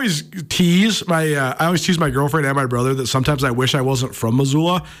 I always tease my girlfriend and my brother that sometimes I wish I wasn't from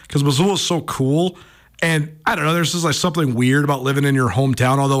Missoula because Missoula is so cool. And I don't know, there's just like something weird about living in your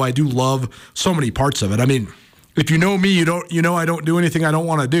hometown, although I do love so many parts of it. I mean, if you know me, you know I don't do anything I don't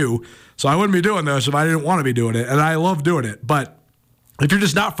want to do. So I wouldn't be doing this if I didn't want to be doing it. And I love doing it. But if you're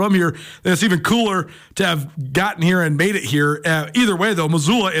just not from here, then it's even cooler to have gotten here and made it here. Either way, though,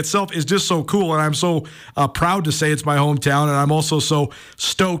 Missoula itself is just so cool, and I'm so proud to say it's my hometown, and I'm also so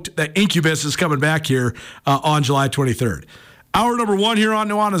stoked that Incubus is coming back here on July 23rd. Hour number 1 here on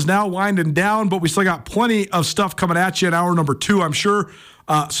Nuanez Now winding down, but we still got plenty of stuff coming at you in hour number 2. I'm sure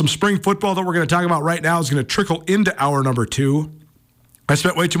some spring football that we're going to talk about right now is going to trickle into hour number 2. I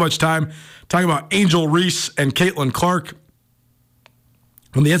spent way too much time talking about Angel Reese and Caitlin Clark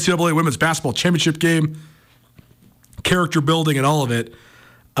from the NCAA Women's Basketball Championship game, character building and all of it.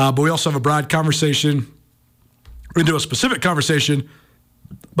 But we also have a broad conversation. We're going to do a specific conversation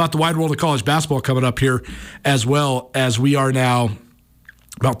about the wide world of college basketball coming up here, as well as we are now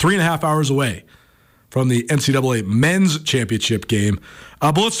about 3.5 hours away from the NCAA Men's Championship game.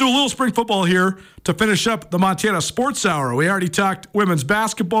 But let's do a little spring football here to finish up the Montana Sports Hour. We already talked women's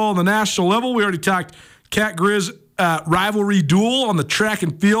basketball on the national level. We already talked Cat-Griz rivalry duel on the track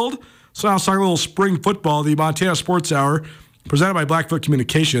and field. So now let's talk a little spring football, the Montana Sports Hour, presented by Blackfoot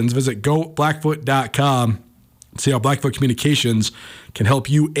Communications. Visit goblackfoot.com. See how Blackfoot Communications can help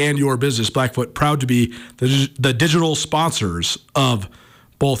you and your business. Blackfoot, proud to be the digital sponsors of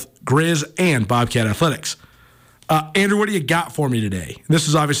both Grizz and Bobcat Athletics. Andrew, what do you got for me today? This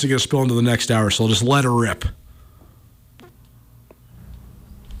is obviously going to spill into the next hour, so I'll just let her rip.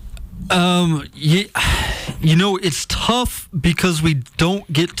 You know, it's tough because we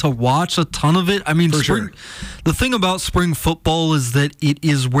don't get to watch a ton of it. I mean, the thing about spring football is that it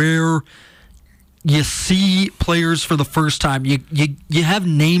is where you see players for the first time. You have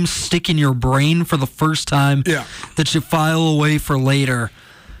names stick in your brain for the first time that you file away for later.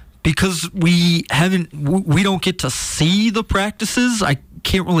 Because we don't get to see the practices, I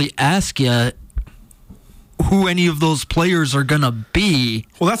can't really ask you who any of those players are going to be.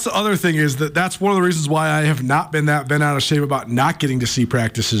 Well, that's the other thing is that's one of the reasons why I have not been that bent out of shape about not getting to see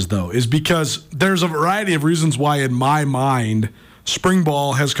practices, though, is because there's a variety of reasons why, in my mind, spring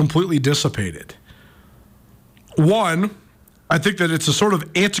ball has completely dissipated. One, I think that it's a sort of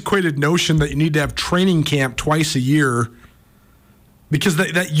antiquated notion that you need to have training camp twice a year because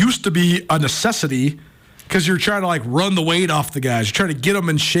that used to be a necessity because you're trying to, like, run the weight off the guys. You're trying to get them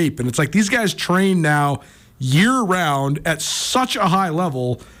in shape. And it's like these guys train now year-round at such a high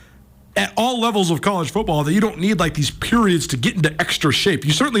level at all levels of college football that you don't need, like, these periods to get into extra shape.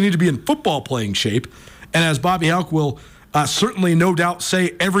 You certainly need to be in football playing shape. And as Bobby Houck will certainly no doubt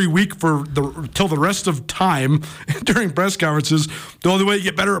say every week till the rest of time during press conferences, the only way you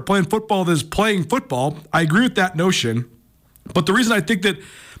get better at playing football is playing football. I agree with that notion. But the reason I think that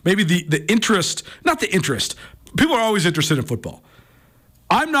maybe the interest, not the interest, people are always interested in football.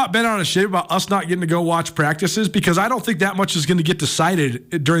 I'm not bent out of shape about us not getting to go watch practices because I don't think that much is going to get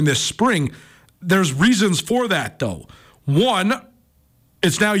decided during this spring. There's reasons for that, though. One,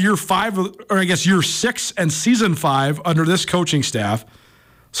 it's now year 5, or I guess year 6 and season 5 under this coaching staff.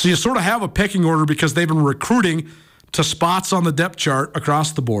 So you sort of have a pecking order because they've been recruiting to spots on the depth chart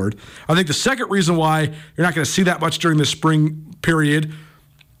across the board. I think the second reason why you're not going to see that much during the spring period,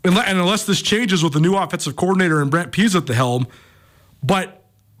 and unless this changes with the new offensive coordinator and Brent Pease at the helm, but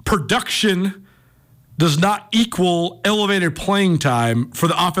production does not equal elevated playing time for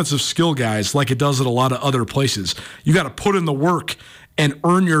the offensive skill guys like it does at a lot of other places. You got to put in the work and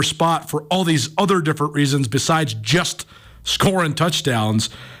earn your spot for all these other different reasons besides just scoring touchdowns.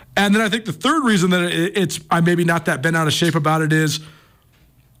 And then I think the third reason that I'm maybe not that bent out of shape about it is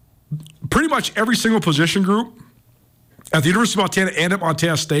pretty much every single position group at the University of Montana and at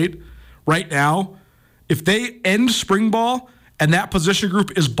Montana State right now, if they end spring ball and that position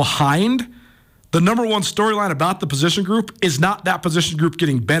group is behind, the number one storyline about the position group is not that position group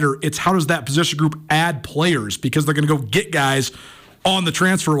getting better. It's how does that position group add players because they're going to go get guys on the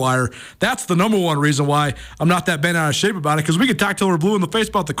transfer wire. That's the number one reason why I'm not that bent out of shape about it, because we could talk till we're blue in the face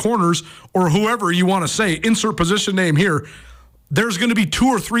about the corners or whoever you want to say, insert position name here. There's going to be 2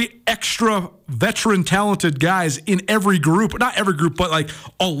 or 3 extra veteran talented guys in every group. Not every group, but like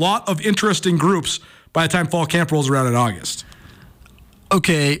a lot of interesting groups by the time fall camp rolls around in August.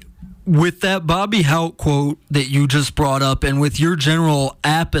 Okay, with that Bobby Hought quote that you just brought up and with your general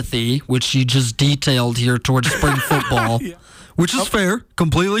apathy, which you just detailed here towards spring football, yeah. Which is fair,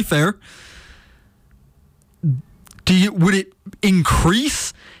 completely fair. Would it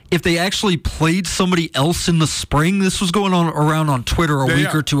increase if they actually played somebody else in the spring? This was going on around on Twitter a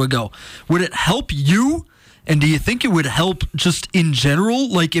week or two ago. Would it help you? And do you think it would help just in general?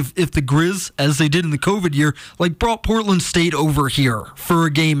 Like if the Grizz, as they did in the COVID year, like brought Portland State over here for a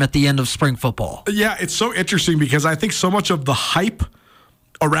game at the end of spring football? Yeah, it's so interesting because I think so much of the hype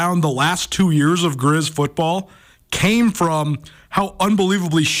around the last 2 years of Grizz football came from how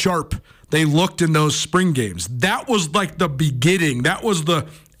unbelievably sharp they looked in those spring games. That was like the beginning. That was the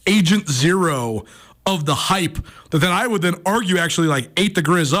agent zero of the hype that then I would then argue actually like ate the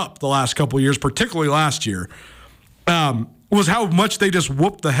Grizz up the last couple of years, particularly last year, was how much they just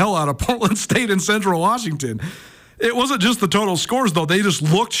whooped the hell out of Portland State and Central Washington. It wasn't just the total scores, though. They just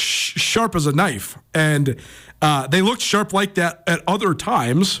looked sharp as a knife. And they looked sharp like that at other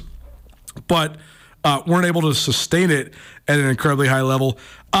times, but weren't able to sustain it at an incredibly high level.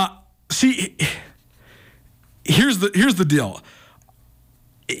 See, here's the deal.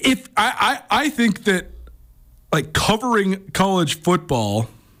 If I think that like covering college football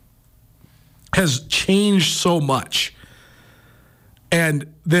has changed so much,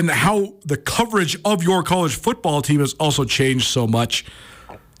 and then how the coverage of your college football team has also changed so much.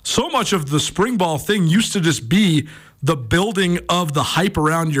 So much of the spring ball thing used to just be the building of the hype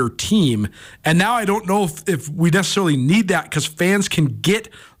around your team. And now I don't know if we necessarily need that because fans can get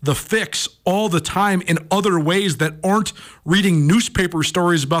the fix all the time in other ways that aren't reading newspaper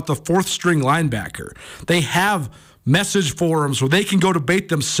stories about the 4th string linebacker. They have message forums where they can go debate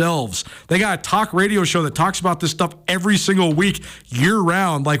themselves. They got a talk radio show that talks about this stuff every single week, year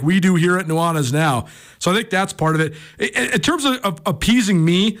round, like we do here at Nuanez now. So I think that's part of it. In terms of appeasing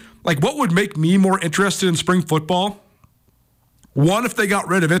me, like what would make me more interested in spring football? 1, if they got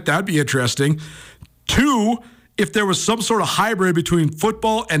rid of it, that'd be interesting. 2, if there was some sort of hybrid between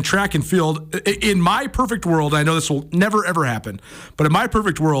football and track and field. In my perfect world, I know this will never, ever happen, but in my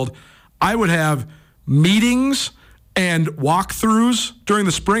perfect world, I would have meetings and walkthroughs during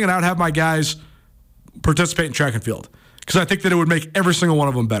the spring, and I would have my guys participate in track and field because I think that it would make every single one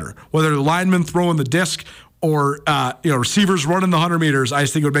of them better. Whether linemen throwing the disc or receivers running the 100 meters, I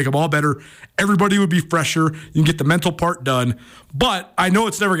just think it would make them all better. Everybody would be fresher. You can get the mental part done. But I know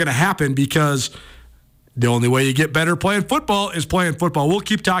it's never going to happen because the only way you get better playing football is playing football. We'll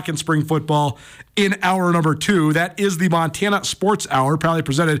keep talking spring football in hour number 2. That is the Montana Sports Hour, proudly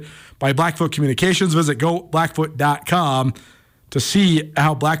presented by Blackfoot Communications. Visit goblackfoot.com to see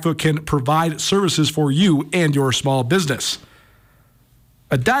how Blackfoot can provide services for you and your small business.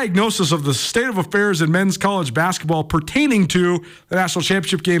 A diagnosis of the state of affairs in men's college basketball pertaining to the national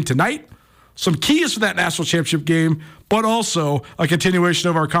championship game tonight, some keys for that national championship game, but also a continuation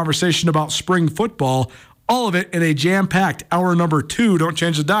of our conversation about spring football. All of it in a jam-packed hour number 2. Don't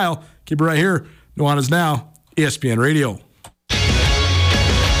change the dial. Keep it right here. Nuanez Now, ESPN Radio.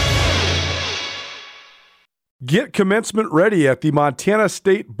 Get commencement ready at the Montana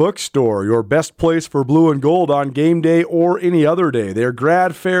State Bookstore, your best place for blue and gold on game day or any other day. Their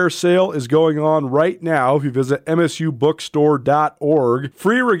grad fair sale is going on right now if you visit msubookstore.org.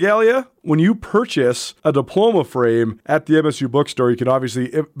 Free regalia when you purchase a diploma frame at the MSU Bookstore. You can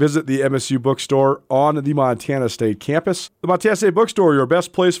obviously visit the MSU Bookstore on the Montana State campus. The Montana State Bookstore, your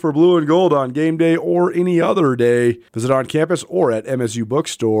best place for blue and gold on game day or any other day. Visit on campus or at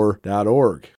msubookstore.org.